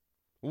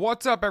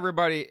What's up,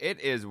 everybody? It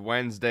is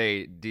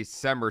Wednesday,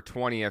 December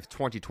 20th,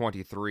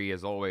 2023.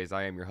 As always,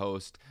 I am your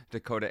host,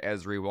 Dakota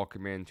Esri.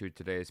 Welcome into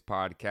today's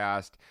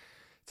podcast.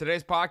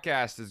 Today's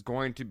podcast is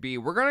going to be,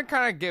 we're going to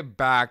kind of get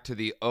back to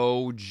the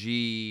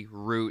OG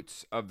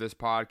roots of this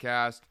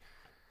podcast.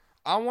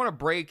 I want to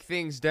break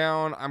things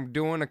down. I'm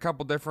doing a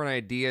couple different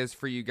ideas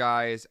for you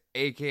guys,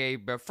 aka,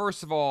 but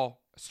first of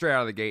all, straight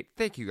out of the gate,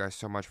 thank you guys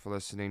so much for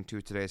listening to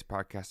today's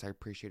podcast. I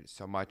appreciate it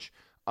so much.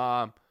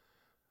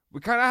 We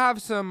kind of have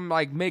some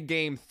like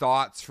mid-game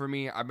thoughts for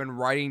me. I've been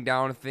writing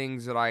down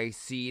things that I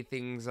see,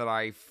 things that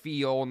I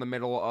feel in the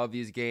middle of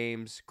these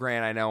games.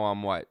 Grant, I know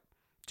I'm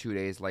 2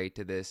 days late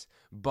to this,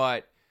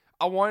 but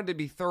I wanted to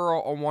be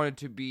thorough. I wanted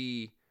to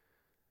be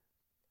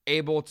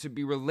able to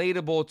be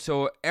relatable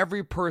to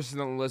every person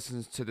that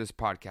listens to this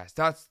podcast.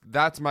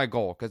 That's my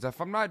goal, because if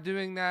I'm not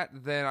doing that,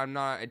 then I'm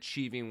not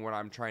achieving what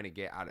I'm trying to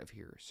get out of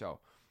here.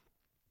 So,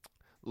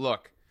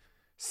 look.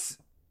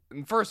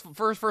 First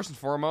and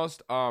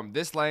foremost,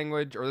 this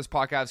language or this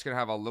podcast is going to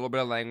have a little bit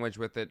of language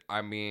with it.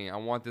 I mean, I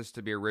want this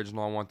to be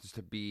original. I want this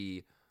to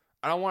be,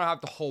 I don't want to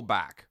have to hold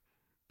back.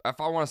 If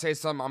I want to say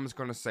something, I'm just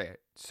going to say it.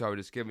 So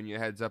just giving you a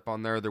heads up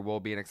on there will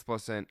be an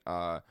explicit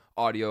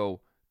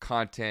audio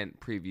content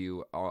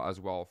preview as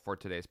well for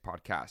today's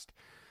podcast.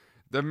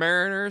 The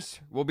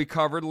Mariners will be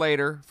covered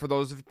later. For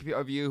those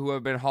of you who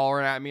have been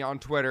hollering at me on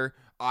Twitter,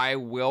 I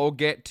will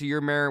get to your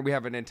Mariners. We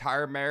have an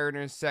entire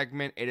Mariners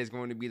segment. It is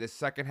going to be the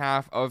second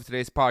half of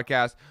today's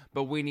podcast,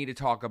 but we need to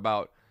talk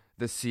about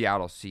the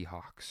Seattle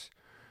Seahawks.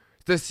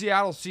 The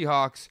Seattle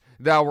Seahawks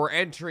that were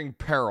entering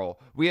peril.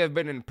 We have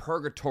been in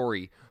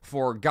purgatory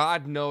for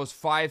God knows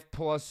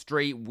 5+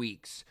 straight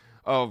weeks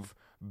of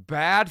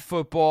bad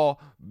football.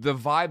 The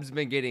vibe's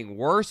been getting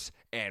worse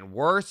and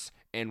worse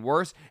and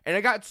worse, and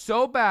it got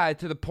so bad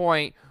to the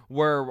point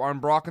where on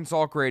Brock and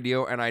Salk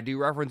Radio, and I do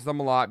reference them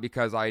a lot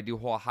because I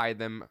do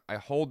I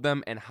hold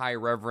them in high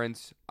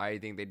reverence. I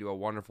think they do a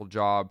wonderful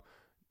job.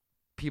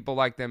 People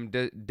like them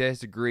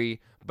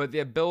disagree, but the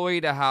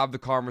ability to have the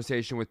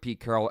conversation with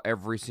Pete Carroll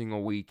every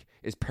single week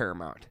is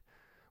paramount.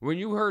 When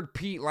you heard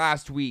Pete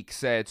last week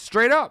said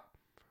straight up,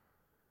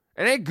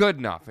 it ain't good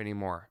enough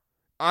anymore.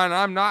 And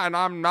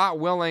I'm not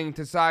willing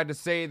to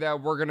say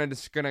that we're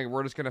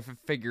just gonna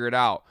figure it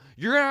out.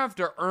 You're gonna have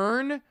to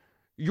earn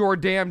your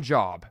damn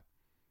job.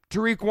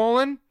 Tariq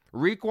Woolen,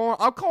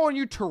 I'm calling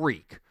you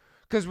Tariq,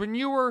 because when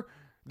you were,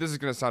 this is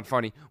gonna sound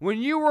funny, when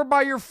you were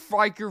by your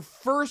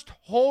first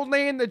whole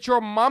name that your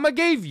mama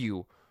gave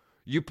you,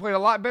 you played a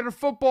lot better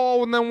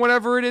football than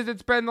whatever it is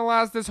it's been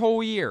this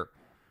whole year.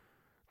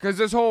 Because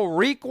this whole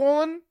Reek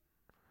Woolen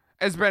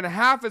has been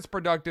half as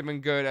productive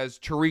and good as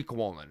Tariq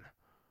Woolen.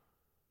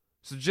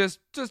 So just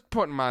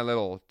putting my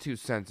little 2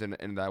 cents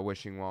in that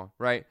wishing well,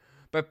 right?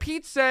 But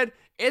Pete said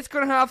it's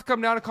going to have to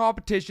come down to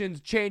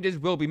competitions. Changes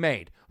will be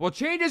made. Well,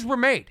 changes were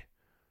made.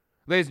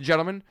 Ladies and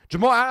gentlemen,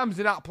 Jamal Adams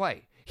did not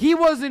play. He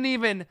wasn't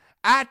even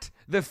at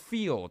the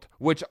field,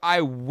 which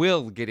I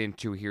will get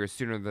into here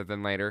sooner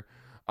than later.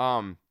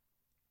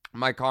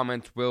 My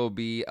comments will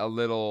be a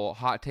little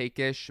hot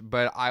take-ish,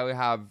 but I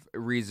have a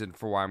reason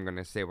for why I'm going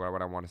to say what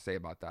I want to say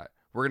about that.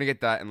 We're going to get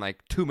that in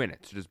 2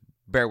 minutes. So just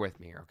bear with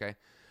me here, okay?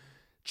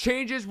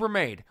 Changes were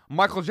made.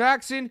 Michael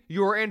Jackson,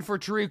 you are in for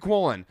Tariq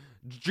Woolen.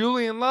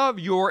 Julian Love,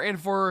 you are in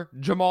for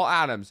Jamal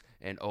Adams.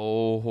 And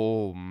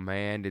oh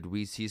man, did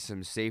we see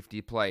some safety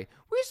play.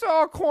 We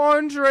saw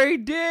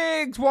Quandre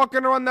Diggs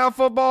walking around that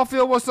football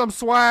field with some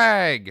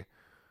swag.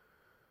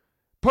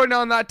 Putting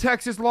on that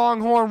Texas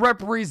Longhorn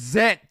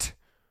represent.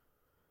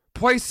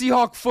 Play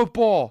Seahawk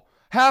football.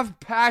 Have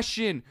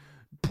passion.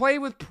 Play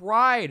with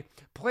pride.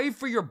 Play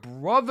for your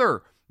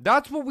brother.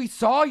 That's what we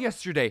saw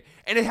yesterday.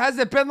 And it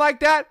hasn't been like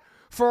that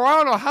for I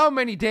don't know how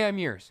many damn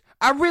years.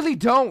 I really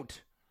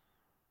don't.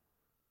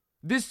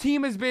 This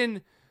team has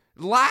been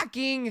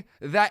lacking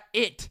that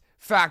it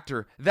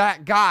factor,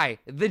 that guy,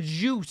 the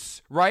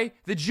juice, right?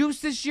 The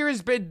juice this year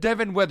has been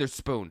Devin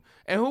Witherspoon.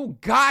 And who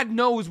God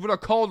knows would have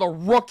called a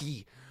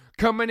rookie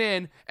coming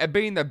in and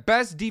being the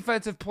best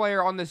defensive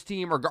player on this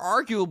team, or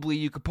arguably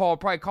you could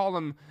probably call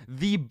him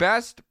the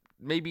best,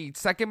 maybe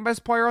second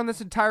best player on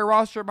this entire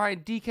roster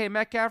behind DK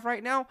Metcalf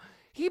right now.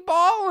 He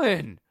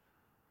balling.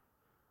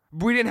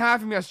 We didn't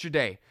have him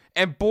yesterday.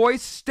 And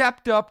boys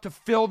stepped up to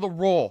fill the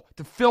role,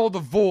 to fill the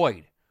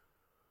void.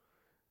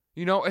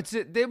 You know,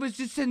 it was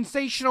just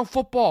sensational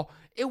football.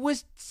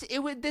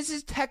 This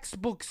is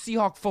textbook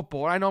Seahawk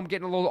football. I know I'm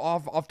getting a little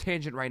off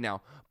tangent right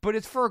now, but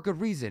it's for a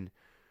good reason.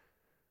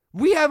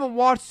 We haven't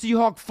watched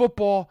Seahawk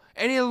football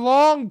in a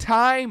long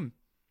time.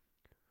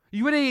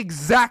 You had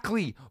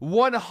exactly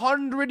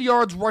 100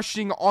 yards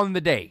rushing on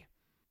the day.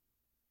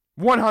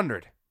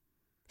 100.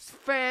 It's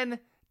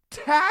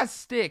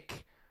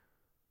fantastic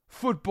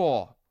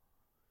football.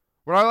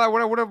 Would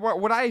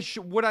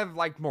I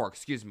liked more?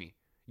 Excuse me.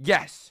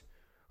 Yes.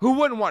 Who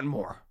wouldn't want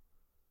more?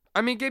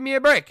 I mean, give me a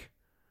break.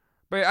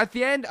 But at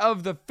the end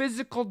of the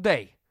physical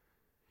day,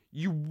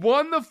 you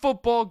won the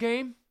football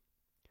game.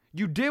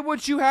 You did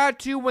what you had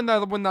to when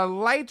the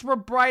lights were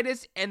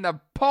brightest and the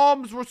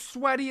palms were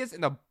sweatiest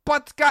and the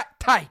butts got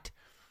tight.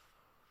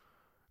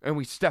 and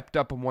we stepped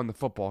up and won the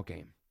football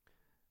game.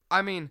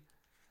 I mean,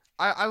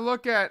 I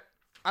look at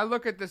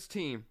this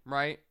team,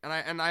 right?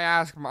 And I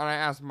ask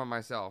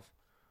myself,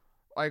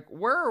 like,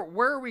 where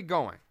are we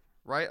going,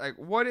 right? Like,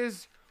 what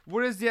is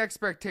the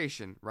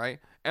expectation, right?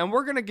 And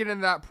we're gonna get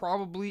into that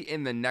probably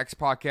in the next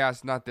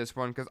podcast, not this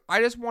one, because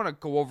I just want to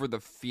go over the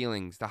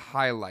feelings, the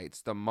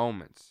highlights, the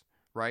moments,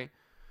 right?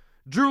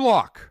 Drew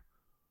Lock.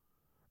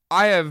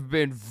 I have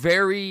been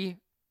very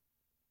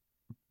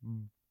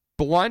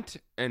blunt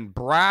and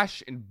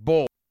brash and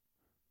bold.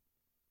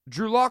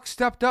 Drew Lock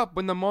stepped up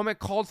when the moment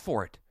called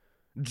for it.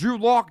 Drew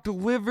Lock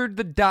delivered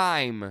the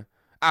dime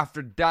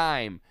after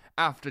dime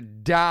after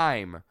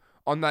dime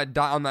on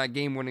that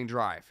game-winning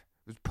drive.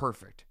 It was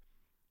perfect.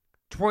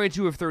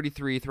 22 of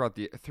 33 through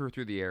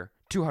the air,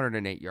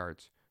 208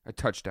 yards, a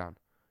touchdown,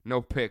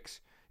 no picks.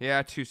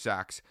 Yeah, 2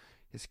 sacks.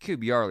 His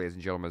QBR, ladies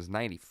and gentlemen, is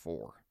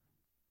 94.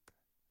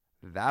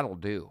 That'll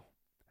do.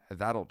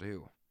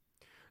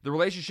 The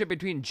relationship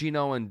between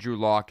Geno and Drew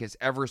Lock is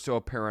ever so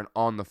apparent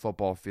on the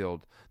football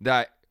field.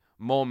 That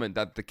moment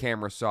that the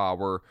camera saw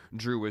where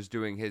Drew was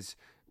doing his,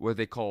 what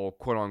they call,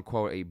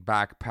 quote-unquote, a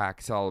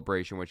backpack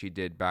celebration, which he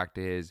did back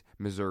to his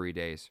Missouri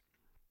days.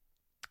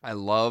 I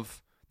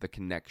love the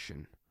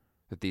connection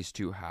that these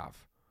two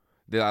have.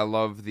 I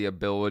love the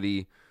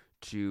ability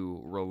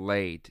to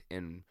relate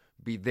and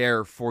be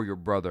there for your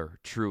brother,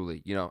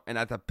 truly, and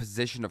at the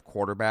position of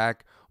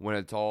quarterback, when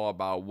it's all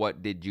about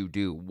what did you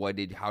do,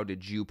 how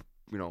did you,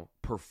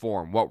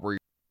 perform, what were you,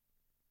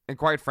 and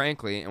quite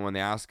frankly, and when they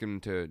asked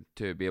him to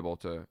be able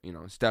to,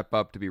 step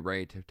up to be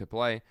ready to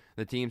play,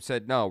 the team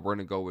said, no, we're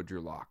going to go with Drew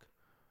Lock.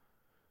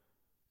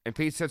 And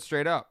Pete said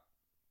straight up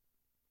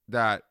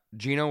that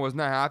Geno was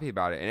not happy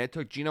about it, and it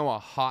took Geno a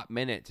hot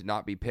minute to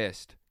not be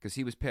pissed, because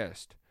he was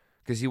pissed,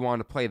 because he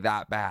wanted to play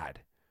that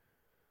bad.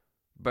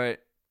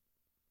 But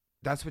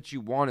that's what you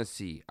want to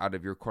see out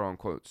of your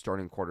quote-unquote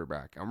starting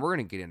quarterback. And we're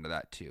going to get into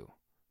that too,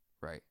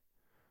 right?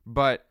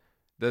 But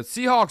the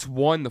Seahawks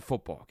won the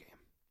football game.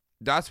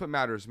 That's what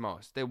matters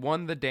most. They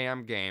won the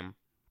damn game.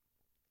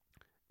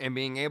 And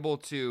being able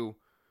to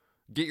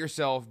get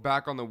yourself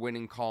back on the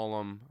winning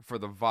column for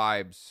the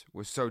vibes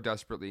was so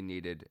desperately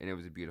needed, and it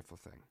was a beautiful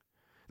thing.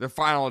 The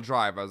final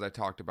drive, as I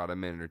talked about a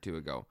minute or two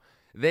ago,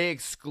 they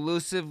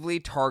exclusively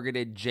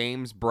targeted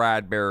James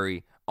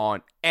Bradberry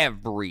on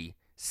every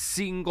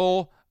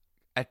single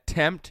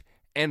attempt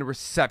and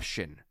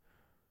reception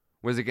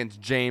was against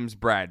James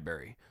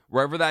Bradberry.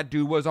 Wherever that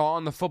dude was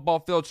on the football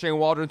field, Shane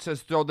Waldron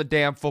says, throw the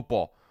damn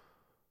football.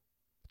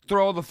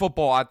 Throw the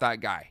football at that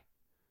guy.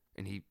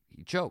 And he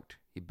choked.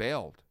 He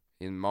bailed.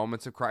 In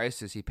moments of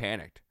crisis, he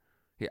panicked.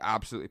 He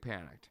absolutely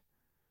panicked.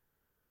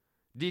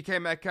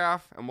 DK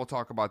Metcalf, and we'll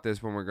talk about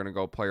this when we're going to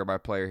go player by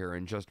player here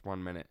in just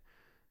 1 minute,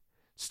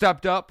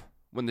 stepped up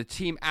when the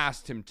team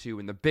asked him to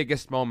in the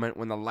biggest moment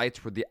when the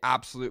lights were the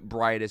absolute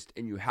brightest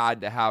and you had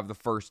to have the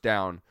first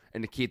down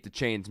and to keep the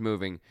chains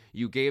moving.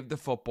 You gave the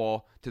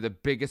football to the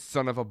biggest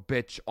son of a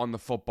bitch on the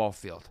football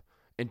field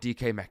in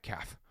DK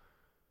Metcalf.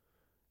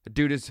 The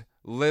dude is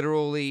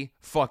literally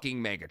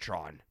fucking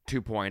Megatron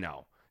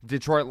 2.0.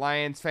 Detroit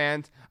Lions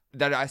fans,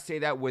 that I say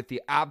that with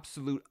the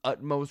absolute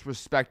utmost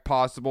respect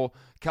possible.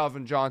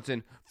 Calvin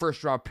Johnson,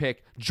 first round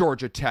pick,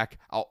 Georgia Tech.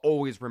 I'll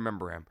always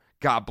remember him.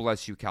 God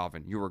bless you,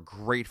 Calvin. You're a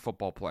great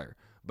football player,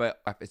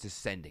 but it's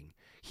ascending.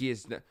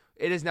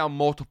 It is now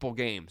multiple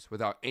games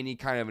without any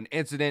kind of an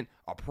incident,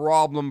 a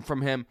problem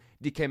from him.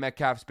 DK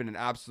Metcalf's been an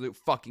absolute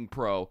fucking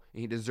pro, and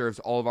he deserves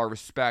all of our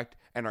respect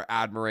and our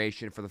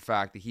admiration for the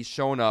fact that he's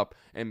showing up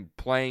and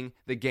playing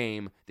the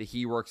game that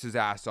he works his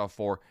ass off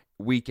for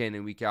week in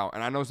and week out.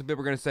 And I know some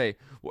people are going to say,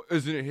 well,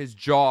 isn't it his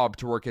job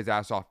to work his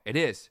ass off? It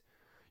is.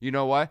 You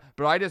know what?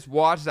 But I just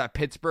watched that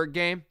Pittsburgh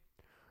game.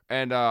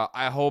 And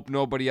I hope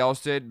nobody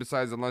else did,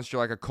 besides unless you're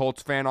like a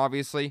Colts fan,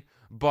 obviously.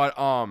 But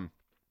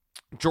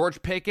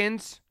George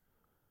Pickens,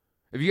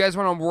 if you guys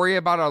want to worry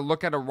about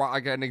look at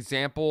an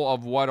example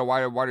of what a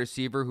wide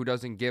receiver who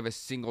doesn't give a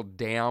single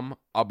damn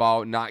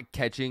about not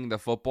catching the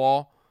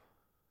football,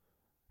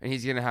 and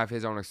he's gonna have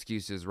his own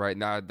excuses, right?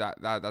 Now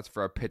that's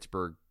for a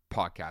Pittsburgh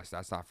podcast.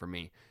 That's not for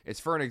me. It's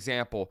for an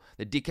example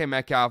that DK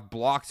Metcalf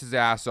blocks his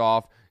ass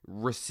off,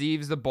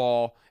 receives the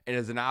ball, and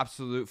is an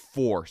absolute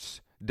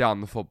force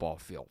down the football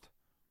field.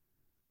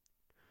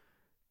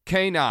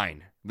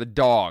 K9, the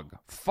dog,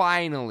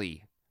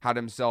 finally had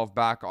himself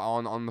back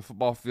on the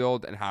football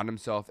field and had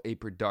himself a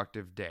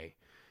productive day.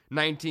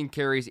 19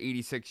 carries,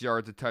 86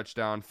 yards, a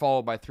touchdown,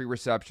 followed by 3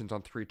 receptions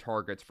on 3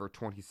 targets for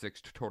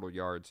 26 total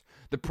yards.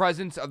 The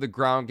presence of the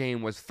ground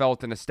game was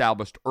felt and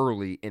established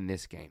early in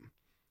this game.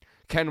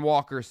 Ken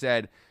Walker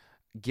said,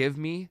 give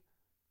me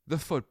the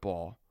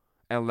football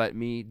and let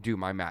me do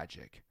my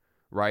magic,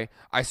 right?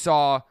 I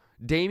saw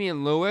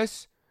Damian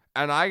Lewis,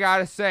 and I got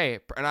to say,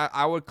 and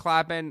I would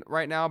clap in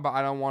right now, but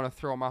I don't want to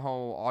throw my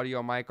whole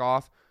audio mic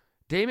off.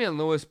 Damian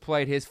Lewis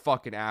played his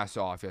fucking ass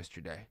off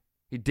yesterday.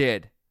 He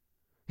did.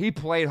 He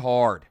played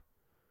hard.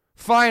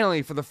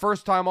 Finally, for the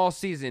first time all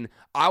season,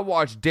 I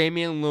watched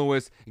Damian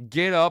Lewis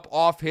get up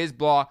off his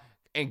block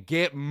and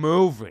get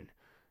moving.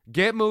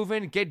 Get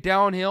moving, get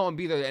downhill, and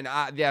be the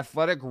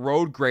athletic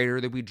road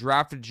grader that we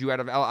drafted you out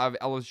of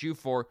LSU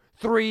for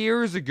 3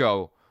 years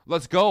ago.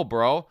 Let's go,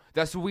 bro.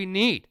 That's what we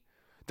need.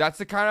 That's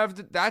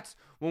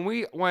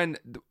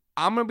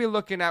I'm going to be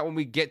looking at when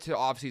we get to the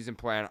offseason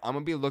plan, I'm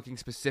going to be looking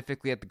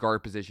specifically at the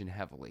guard position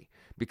heavily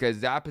because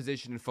that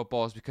position in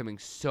football is becoming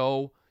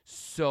so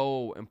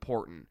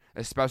important,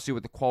 especially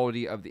with the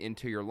quality of the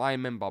interior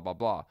linemen, blah, blah,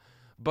 blah.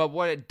 But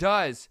what it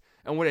does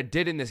and what it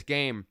did in this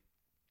game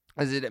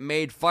is that it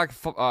made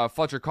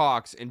Fletcher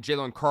Cox and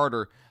Jalen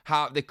Carter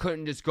how they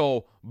couldn't just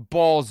go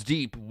balls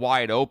deep,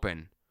 wide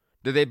open.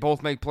 Did they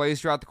both make plays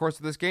throughout the course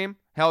of this game?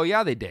 Hell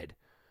yeah, they did.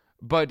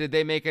 But did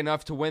they make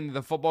enough to win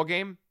the football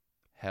game?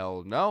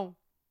 Hell no.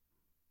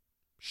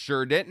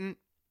 Sure didn't.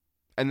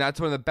 And that's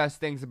one of the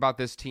best things about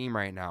this team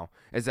right now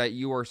is that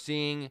you are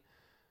seeing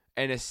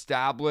an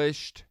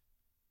established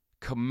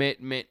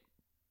commitment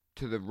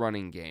to the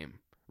running game,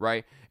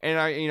 right? And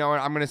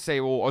I'm going to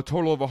say, well, a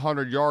total of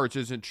 100 yards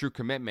isn't true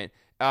commitment.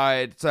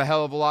 It's a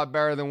hell of a lot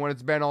better than what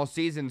it's been all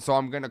season, so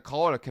I'm going to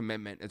call it a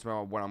commitment. It's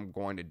what I'm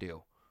going to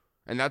do.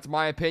 And that's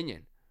my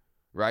opinion,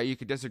 right? You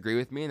could disagree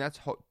with me, and that's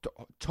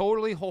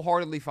totally,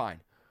 wholeheartedly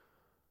fine.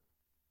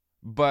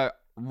 But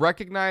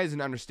recognize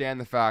and understand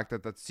the fact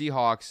that the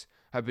Seahawks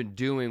have been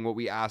doing what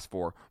we asked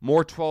for.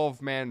 More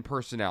 12-man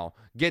personnel.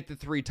 Get the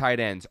 3 tight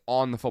ends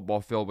on the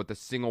football field with a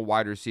single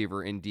wide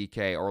receiver in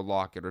DK or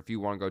Lockett, or if you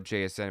want to go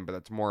JSN, but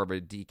that's more of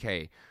a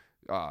DK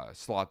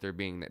slot there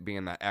being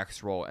that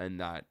X role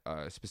and that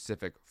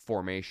specific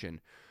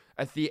formation.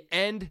 At the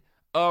end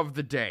of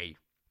the day,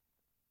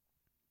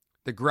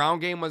 the ground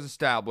game was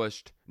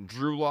established.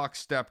 Drew Lock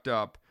stepped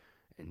up.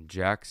 And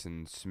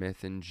Jackson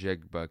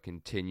Smith-Njigba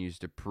continues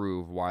to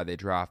prove why they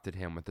drafted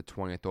him with the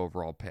 20th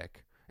overall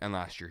pick in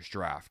last year's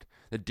draft.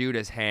 The dude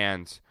has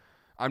hands.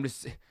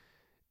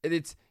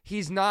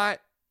 He's not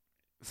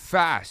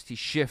fast. He's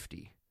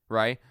shifty,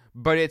 right?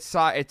 But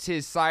it's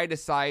his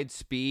side-to-side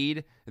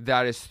speed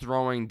that is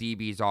throwing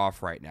DBs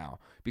off right now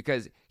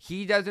because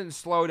he doesn't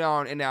slow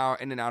down in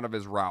and out of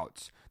his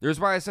routes. There's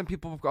why some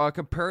people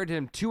compared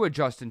him to a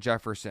Justin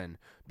Jefferson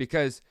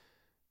because.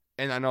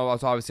 And I know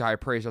that's obviously high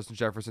praise. Justin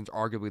Jefferson's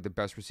arguably the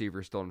best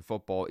receiver still in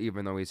football,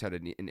 even though he's had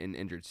an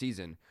injured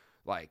season.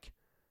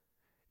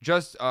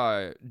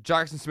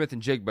 Jackson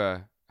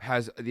Smith-Njigba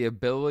has the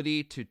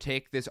ability to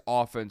take this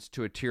offense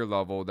to a tier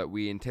level that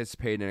we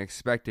anticipated and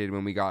expected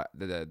when we got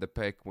the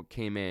pick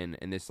came in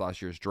this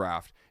last year's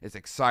draft. It's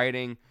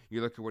exciting.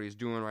 You look at what he's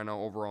doing right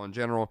now overall in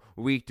general,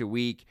 week to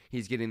week.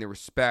 He's getting the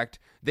respect.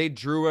 They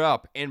drew it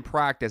up in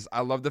practice.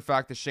 I love the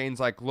fact that Shane's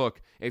like,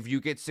 look, if you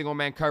get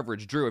single-man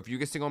coverage, Drew, if you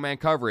get single-man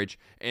coverage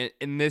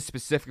in this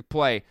specific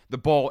play, the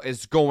ball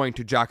is going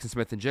to Jackson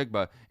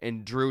Smith-Njigba.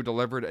 And Drew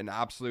delivered an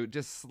absolute,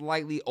 just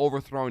slightly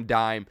overthrown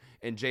dime,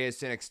 and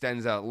JSN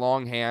extends out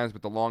long hands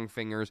with the long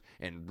fingers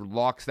and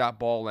locks that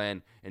ball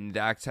in, and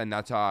that's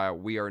how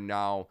we are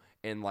now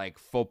in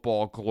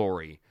football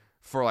glory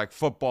for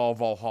football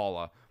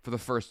Valhalla for the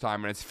first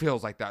time, and it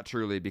feels like that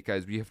truly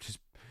because we have just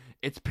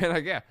it's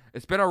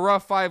been a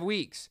rough 5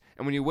 weeks,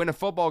 and when you win a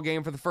football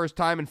game for the first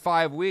time in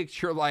 5 weeks,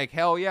 you're like,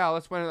 hell yeah,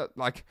 let's win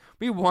it.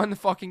 We won the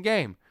fucking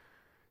game.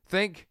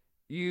 Thank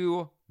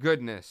you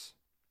goodness.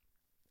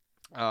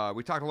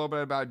 We talked a little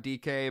bit about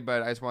DK,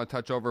 but I just want to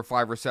touch over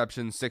 5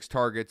 receptions, 6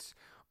 targets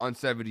on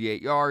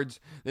 78 yards.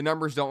 The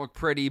numbers don't look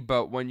pretty,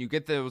 but when you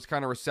get those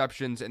kind of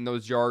receptions and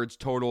those yards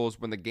totals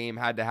when the game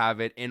had to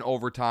have it in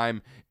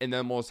overtime in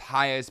the most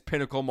highest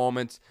pinnacle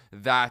moments,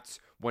 that's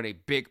when a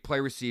big play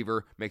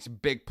receiver makes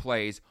big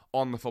plays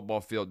on the football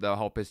field that'll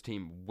help his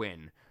team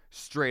win.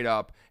 Straight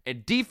up.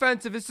 And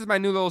defensive, this is my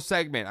new little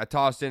segment I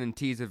tossed in and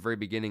teased at the very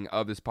beginning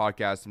of this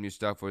podcast. Some new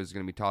stuff was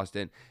going to be tossed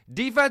in.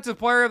 Defensive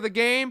player of the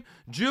game,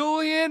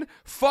 Julian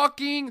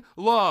fucking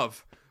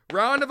Love.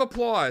 Round of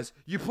applause.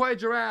 You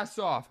played your ass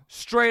off.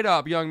 Straight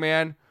up, young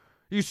man.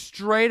 You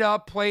straight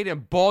up played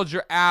and balled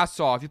your ass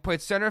off. You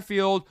played center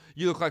field.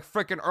 You look like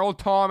freaking Earl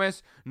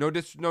Thomas. No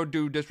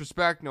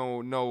disrespect.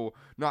 No,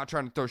 not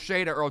trying to throw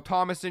shade at Earl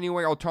Thomas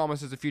anyway. Earl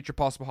Thomas is a future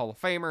possible Hall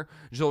of Famer.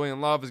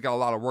 Julian Love has got a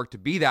lot of work to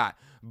be that.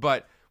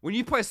 But when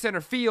you play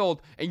center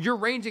field and you're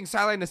ranging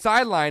sideline to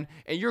sideline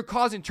and you're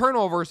causing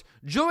turnovers,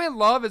 Julian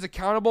Love is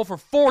accountable for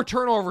 4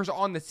 turnovers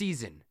on the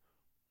season.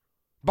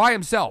 By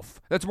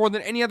himself. That's more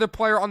than any other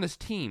player on this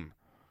team.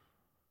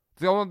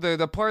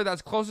 The player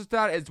that's closest to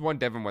that is one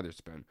Devin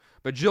Witherspoon.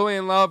 But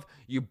Julian Love,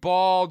 you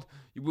balled.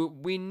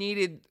 We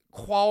needed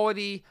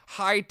quality,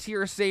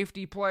 high-tier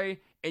safety play,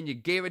 and you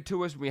gave it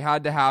to us. We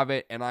had to have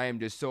it, and I am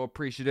just so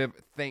appreciative.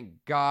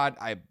 Thank God.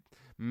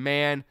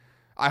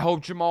 I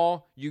hope,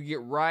 Jamal, you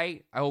get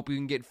right. I hope you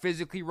can get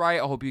physically right.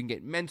 I hope you can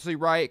get mentally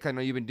right. Because I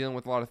know you've been dealing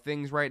with a lot of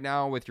things right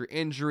now with your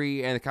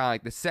injury and kind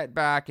of the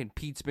setback. And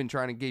Pete's been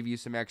trying to give you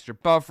some extra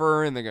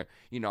buffer. And they're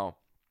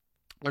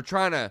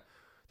trying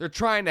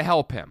to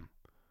help him.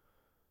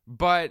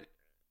 But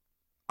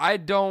I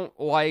don't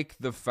like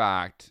the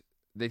fact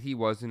that he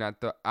wasn't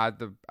at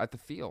the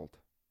field.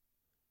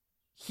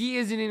 He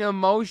is an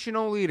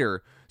emotional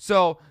leader.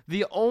 So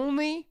the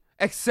only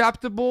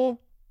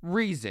acceptable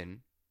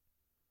reason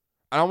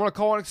I don't want to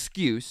call it an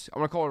excuse, I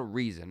want to call it a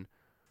reason,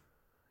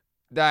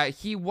 that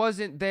he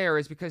wasn't there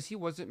is because he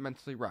wasn't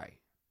mentally right.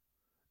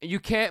 And you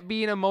can't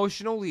be an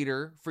emotional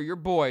leader for your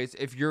boys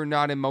if you're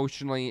not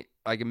emotionally,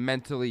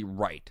 mentally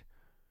right.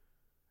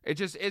 It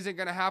just isn't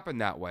going to happen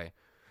that way.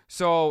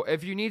 So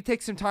if you need to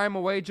take some time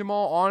away,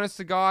 Jamal, honest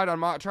to God, I'm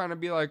not trying to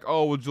be like,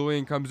 oh, well,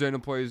 Julian comes in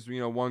and plays,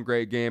 one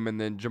great game and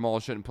then Jamal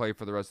shouldn't play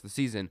for the rest of the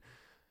season.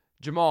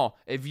 Jamal,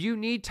 if you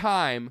need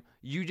time,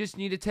 you just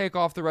need to take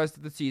off the rest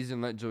of the season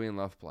and let Julian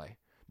Love play.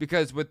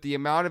 Because with the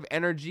amount of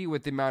energy,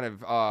 with the amount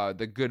of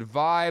the good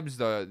vibes,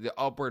 the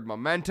upward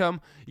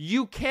momentum,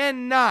 you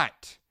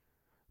cannot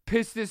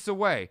piss this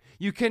away.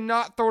 You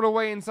cannot throw it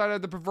away inside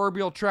of the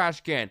proverbial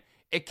trash can.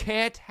 It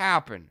can't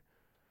happen.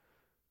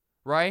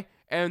 Right?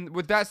 And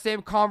with that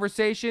same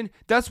conversation,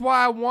 that's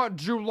why I want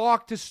Drew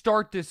Lock to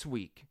start this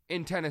week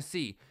in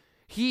Tennessee.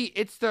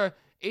 It's the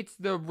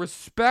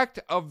respect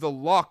of the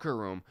locker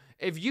room.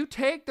 If you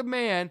take the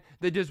man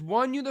that just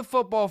won you the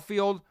football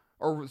field,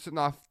 or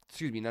not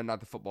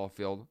the football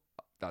field,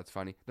 that's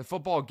funny, the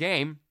football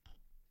game,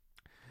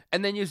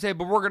 and then you say,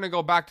 but we're going to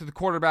go back to the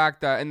quarterback,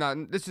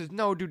 this is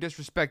no due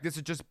disrespect, this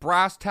is just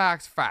brass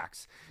tacks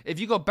facts. If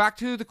you go back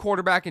to the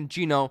quarterback in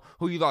Geno,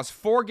 who you lost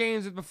 4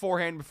 games with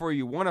beforehand before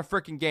you won a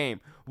freaking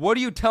game, what are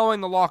you telling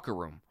the locker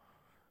room?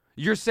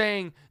 You're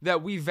saying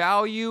that we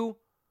value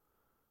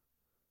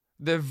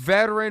the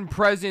veteran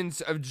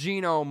presence of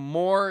Geno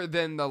more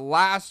than the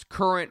last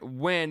current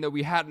win that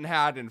we hadn't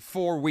had in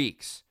 4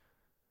 weeks.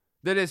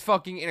 That is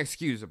fucking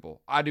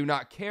inexcusable. I do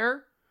not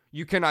care.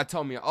 You cannot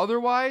tell me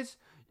otherwise.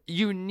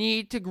 You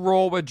need to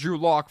roll with Drew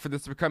Lock for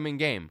this upcoming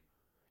game.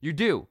 You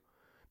do.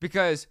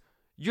 Because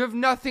you have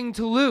nothing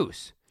to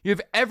lose. You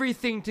have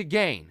everything to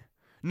gain.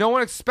 No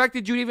one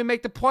expected you to even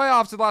make the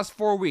playoffs the last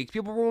 4 weeks.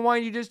 People were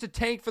wanting you just to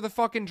tank for the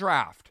fucking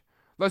draft.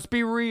 Let's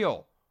be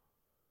real.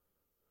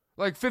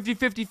 Like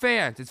 50-50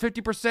 fans. It's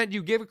 50%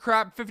 you give a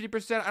crap,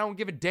 50% I don't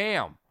give a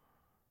damn.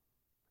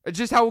 It's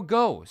just how it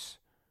goes.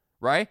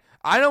 Right?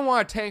 I don't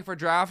want to tank for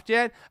draft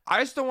yet.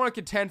 I still want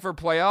to contend for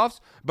playoffs.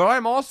 But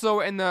I'm also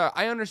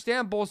I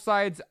understand both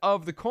sides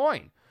of the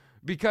coin.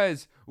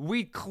 Because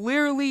we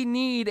clearly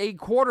need a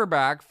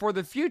quarterback for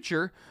the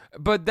future.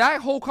 But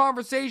that whole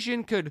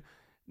conversation could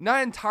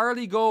not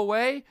entirely go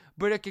away,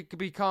 but it could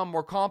become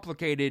more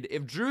complicated.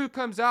 If Drew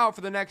comes out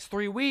for the next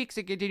 3 weeks,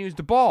 it continues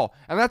to ball.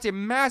 And that's a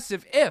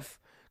massive if.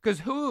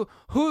 Because who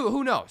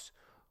knows?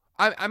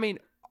 I mean,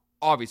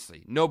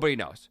 obviously, nobody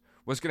knows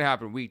what's going to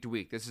happen week to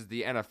week. This is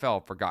the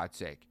NFL, for God's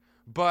sake.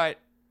 But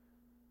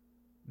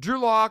Drew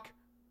Lock,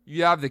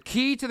 you have the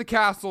key to the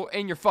castle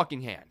in your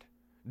fucking hand.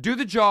 Do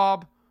the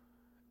job,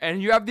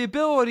 and you have the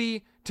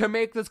ability to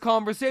make this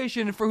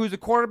conversation for who's a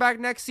quarterback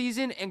next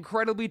season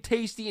incredibly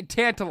tasty and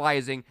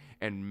tantalizing,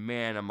 and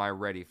man, am I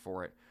ready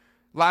for it.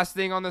 Last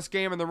thing on this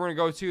game, and then we're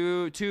going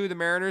to go to the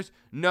Mariners.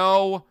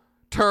 No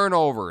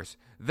turnovers.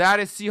 That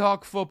is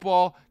Seahawk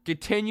football.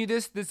 Continue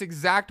this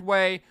exact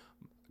way.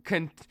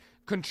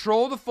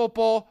 Control the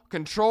football.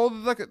 Control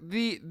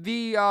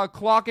the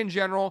clock in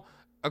general.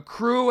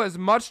 Accrue as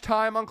much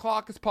time on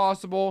clock as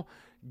possible.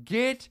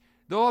 Get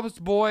those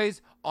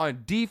boys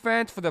on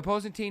defense for the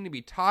opposing team to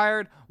be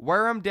tired,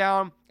 wear them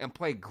down, and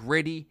play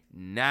gritty,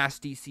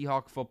 nasty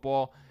Seahawk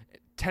football.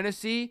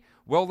 Tennessee,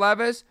 Will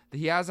Levis,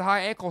 he has a high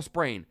ankle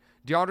sprain.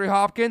 DeAndre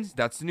Hopkins,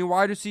 that's the new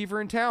wide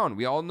receiver in town.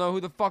 We all know who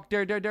the fuck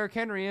Derrick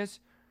Henry is.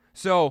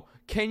 So,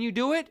 can you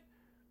do it?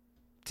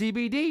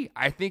 TBD.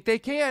 I think they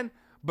can,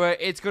 but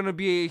it's going to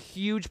be a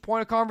huge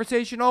point of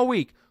conversation all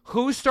week.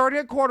 Who's starting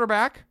at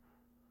quarterback?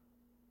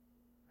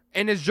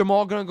 And is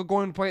Jamal going to go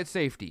and play at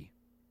safety?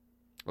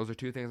 Those are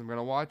 2 things I'm going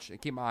to watch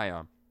and keep my eye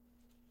on.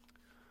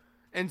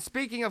 And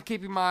speaking of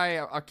keeping my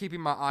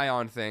eye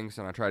on things,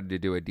 and I tried to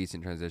do a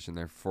decent transition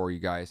there for you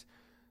guys,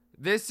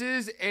 this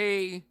is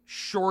a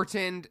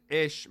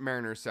shortened-ish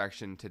Mariners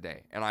section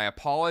today. And I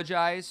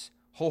apologize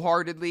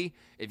wholeheartedly.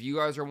 If you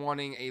guys are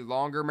wanting a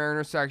longer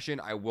Mariners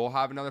section, I will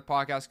have another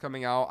podcast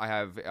coming out. I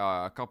have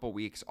a couple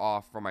weeks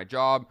off from my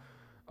job.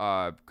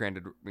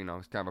 Granted,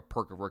 it's kind of a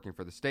perk of working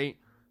for the state.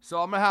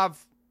 So I'm going to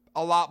have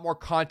a lot more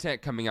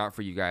content coming out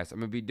for you guys. I'm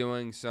going to be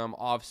doing some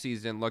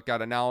off-season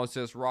lookout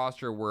analysis,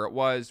 roster, where it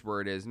was, where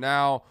it is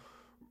now,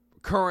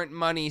 current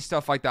money,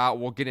 stuff like that.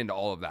 We'll get into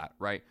all of that,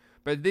 right?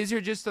 But these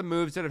are just the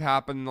moves that have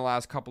happened in the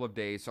last couple of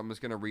days, so I'm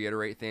just going to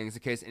reiterate things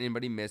in case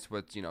anybody missed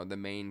what's, the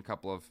main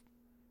couple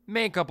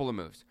of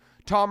moves.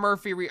 Tom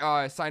Murphy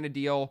signed a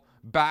deal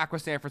back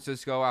with San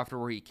Francisco after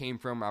where he came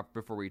from,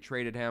 before we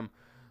traded him.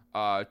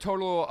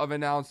 Total of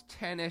announced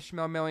 $10-ish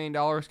million.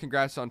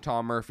 Congrats on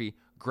Tom Murphy.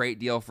 Great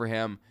deal for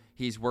him.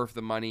 He's worth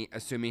the money,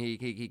 assuming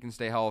he can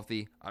stay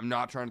healthy. I'm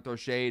not trying to throw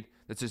shade.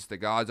 That's just the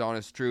God's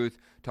honest truth.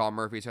 Tom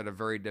Murphy's had a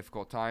very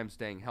difficult time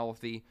staying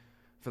healthy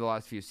for the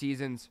last few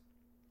seasons.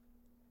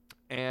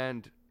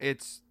 And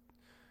it's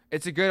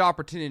a good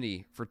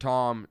opportunity for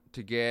Tom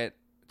to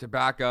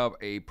back up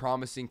a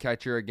promising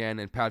catcher again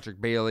in Patrick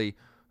Bailey,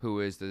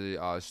 who is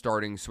the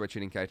starting switch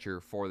hitting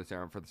catcher for the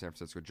San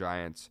Francisco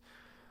Giants.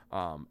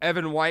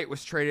 Evan White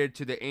was traded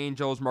to the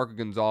Angels. Marco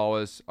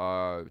Gonzalez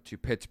to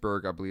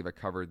Pittsburgh. I believe I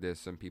covered this.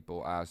 Some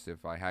people asked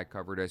if I had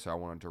covered it, so I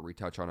wanted to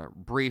retouch on it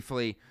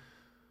briefly.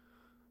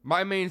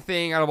 My main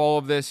thing out of all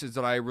of this is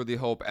that I really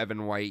hope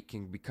Evan White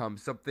can become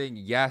something.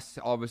 Yes,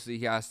 obviously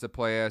he has to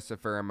play us a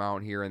fair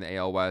amount here in the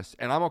AL West,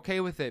 and I'm okay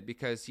with it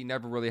because he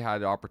never really had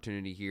the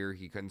opportunity here.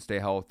 He couldn't stay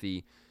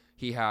healthy.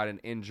 He had an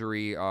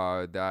injury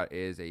that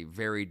is a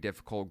very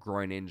difficult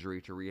groin injury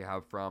to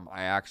rehab from.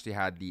 I actually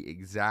had the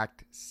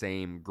exact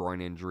same groin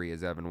injury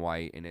as Evan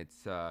White, and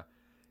it's a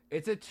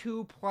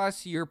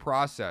 2+ year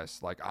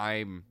process. Like,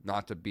 I'm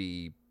not to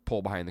be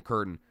pulled behind the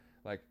curtain.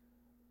 Like,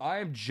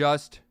 I'm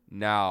just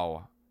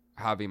now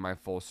having my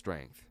full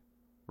strength,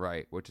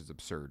 right? Which is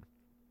absurd.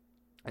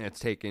 And it's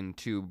taken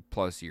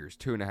 2+ years,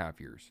 2.5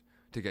 years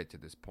to get to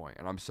this point.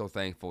 And I'm so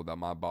thankful that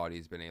my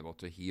body's been able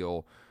to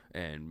heal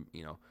and,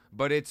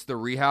 but it's the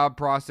rehab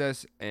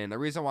process. And the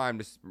reason why I'm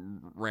just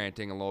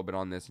ranting a little bit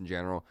on this in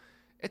general,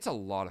 it's a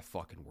lot of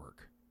fucking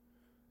work.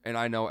 And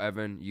I know,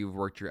 Evan, you've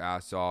worked your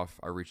ass off.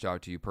 I reached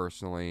out to you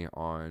personally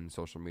on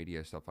social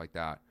media, stuff like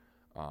that,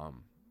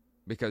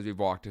 because we've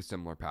walked a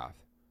similar path.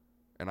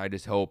 And I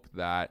just hope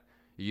that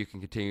you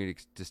can continue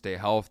to stay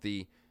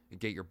healthy and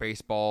get your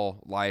baseball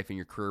life and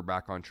your career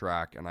back on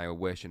track. And I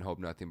wish and hope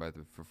nothing but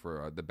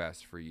for the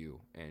best for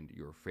you and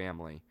your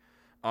family.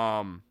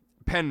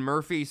 Penn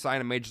Murphy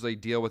signed a major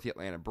league deal with the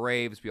Atlanta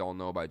Braves. We all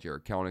know about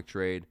Jarred Kelenic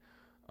trade.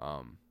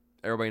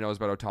 Everybody knows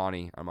about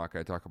Ohtani. I'm not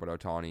going to talk about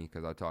Ohtani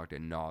because I talked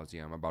ad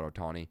nauseum about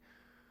Ohtani.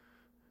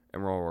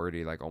 And we're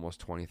already like almost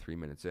 23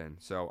 minutes in.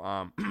 So,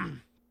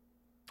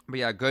 but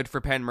yeah, good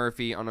for Penn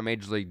Murphy on a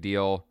major league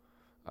deal.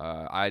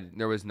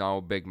 There was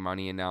no big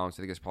money announced.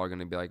 I think it's probably going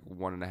to be like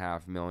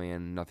 $1.5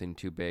 million, nothing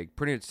too big.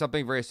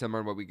 Something very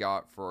similar to what we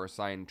got for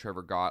signing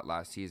Trevor Gott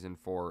last season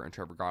and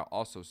Trevor Gott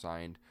also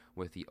signed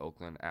with the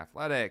Oakland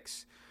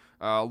Athletics.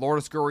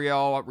 Lourdes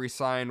Gurriel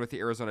re-signed with the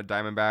Arizona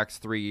Diamondbacks,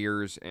 3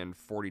 years and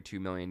 $42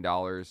 million.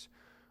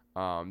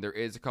 There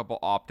is a couple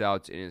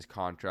opt-outs in his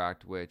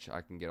contract, which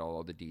I can get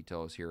all of the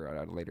details here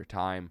at a later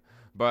time.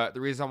 But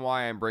the reason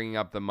why I'm bringing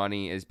up the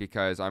money is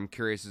because I'm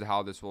curious as to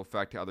how this will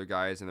affect other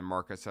guys in the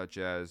market, such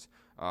as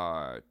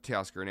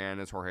Teoscar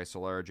Hernandez, Jorge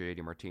Soler,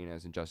 J.D.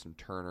 Martinez, and Justin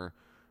Turner.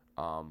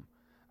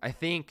 I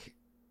think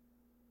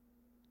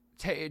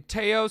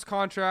Teo's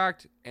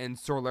contract and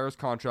Soler's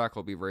contract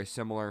will be very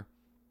similar.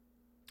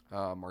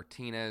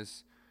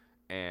 Martinez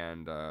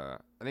and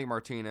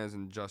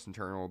Justin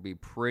Turner will be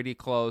pretty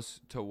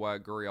close to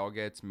what Gurriel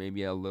gets,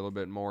 maybe a little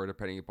bit more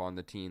depending upon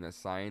the team that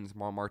signs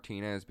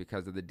Martinez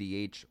because of the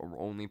DH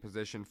only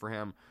position for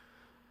him.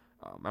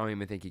 I don't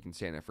even think he can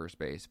stand at first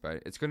base,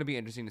 but it's going to be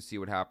interesting to see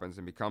what happens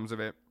and becomes of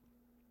it.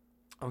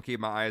 I'll keep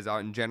my eyes out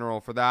in general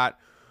for that.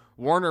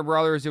 Warner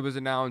Brothers, it was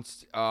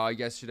announced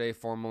yesterday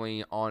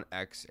formally on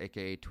X,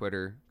 aka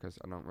Twitter, because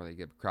I don't really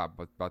give a crap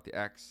about the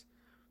X,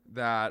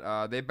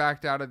 that they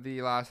backed out of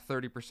the last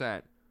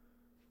 30%.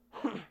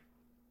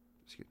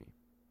 Excuse me.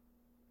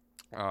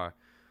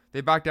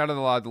 They backed out of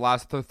the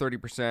last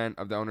 30%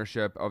 of the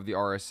ownership of the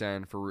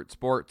RSN for Root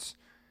Sports,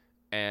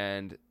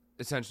 and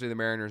essentially the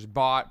Mariners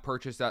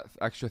purchased that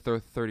extra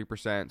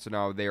 30%, so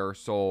now they are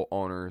sole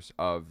owners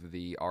of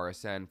the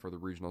RSN for the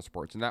Regional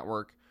Sports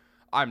Network.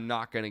 I'm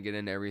not going to get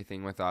into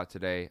everything with that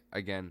today.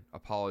 Again,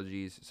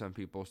 apologies. Some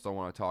people still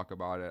want to talk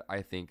about it.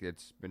 I think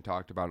it's been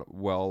talked about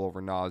well over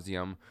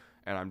nauseum,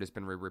 and I've just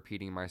been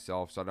repeating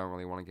myself, so I don't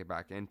really want to get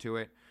back into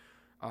it.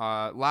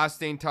 Last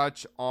thing,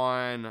 touch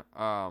on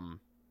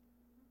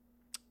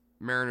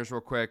Mariners real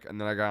quick, and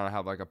then I gotta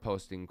have like a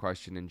posting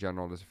question in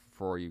general just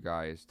for you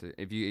guys.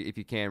 If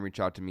you can,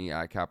 reach out to me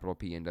at capital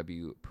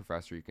PNW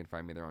Professor. You can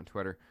find me there on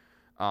Twitter.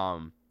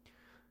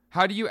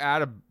 How do you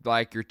add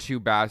your two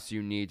bats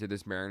you need to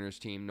this Mariners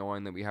team,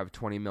 knowing that we have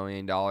 $20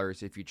 million?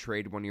 If you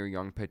trade one of your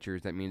young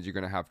pitchers, that means you're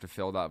going to have to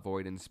fill that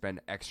void and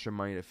spend extra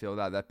money to fill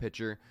that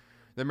pitcher.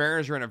 The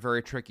Mariners are in a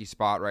very tricky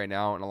spot right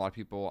now, and a lot of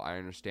people, I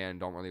understand,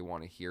 don't really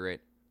want to hear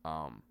it.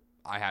 I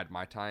had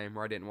my time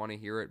where I didn't want to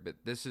hear it, but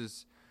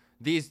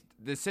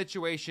the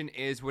situation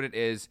is what it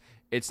is.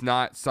 It's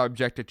not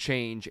subject to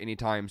change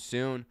anytime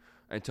soon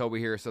until we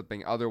hear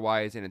something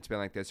otherwise, and it's been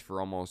like this for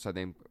almost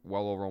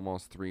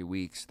 3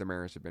 weeks. The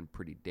Mariners have been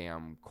pretty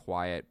damn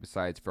quiet,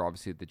 besides for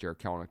obviously the Jarred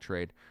Kelenic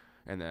trade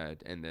and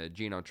the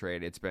Geno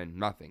trade. It's been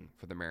nothing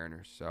for the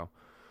Mariners, so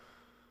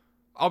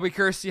I'll be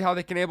curious to see how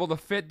they can able to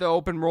fit the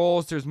open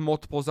roles. There's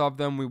multiples of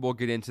them. We will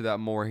get into that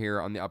more here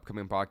on the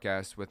upcoming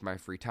podcast with my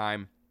free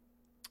time.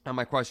 And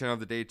my question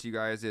of the day to you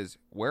guys is,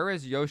 where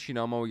is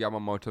Yoshinobu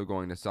Yamamoto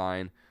going to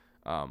sign?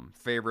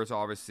 Favorites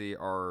obviously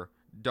are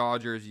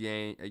Dodgers,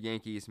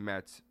 Yankees,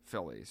 Mets,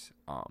 Phillies.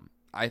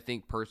 I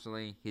think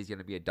personally he's going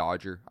to be a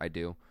Dodger. I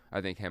do.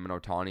 I think him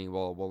and Ohtani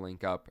will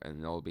link up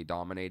and they'll be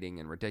dominating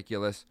and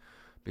ridiculous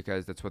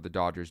because that's what the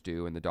Dodgers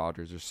do, and the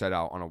Dodgers are set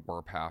out on a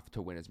warpath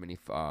to win as many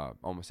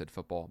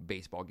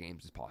baseball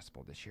games as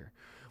possible this year.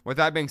 With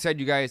that being said,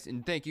 you guys,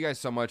 and thank you guys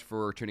so much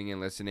for tuning in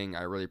and listening.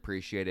 I really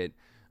appreciate it.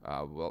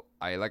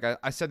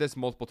 I said this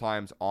multiple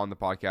times on the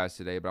podcast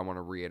today, but I want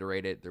to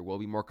reiterate it. There will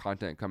be more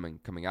content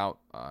coming out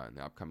in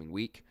the upcoming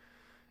week.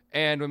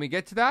 And when we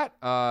get to that,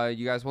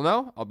 you guys will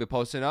know. I'll be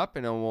posting up,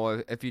 and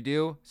if you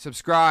do,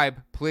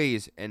 subscribe,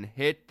 please, and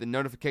hit the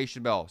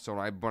notification bell. So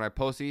when I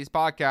post these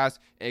podcasts,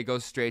 it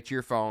goes straight to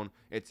your phone.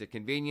 It's a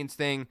convenience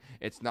thing.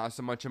 It's not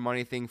so much a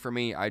money thing for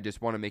me. I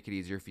just want to make it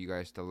easier for you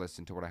guys to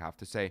listen to what I have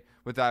to say.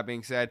 With that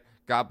being said,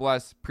 God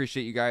bless.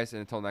 Appreciate you guys,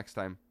 and until next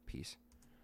time, peace.